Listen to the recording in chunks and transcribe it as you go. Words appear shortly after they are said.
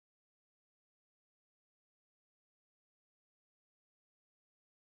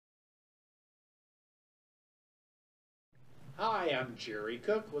Hi, I'm Jerry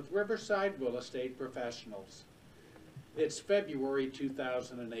Cook with Riverside Real Estate Professionals. It's February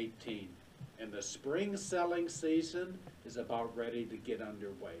 2018 and the spring selling season is about ready to get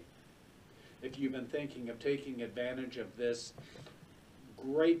underway. If you've been thinking of taking advantage of this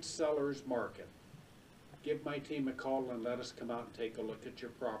great seller's market, give my team a call and let us come out and take a look at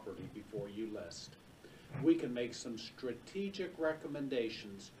your property before you list. We can make some strategic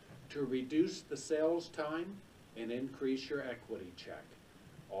recommendations to reduce the sales time and increase your equity check.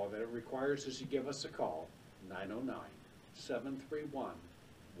 All that it requires is you give us a call, 909-731-1932.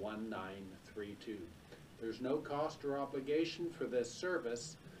 There's no cost or obligation for this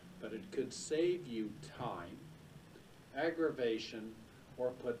service, but it could save you time, aggravation,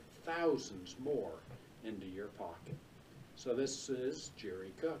 or put thousands more into your pocket. So this is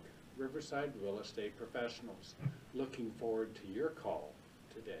Jerry Cook, Riverside Real Estate Professionals. Looking forward to your call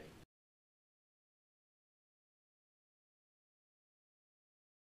today.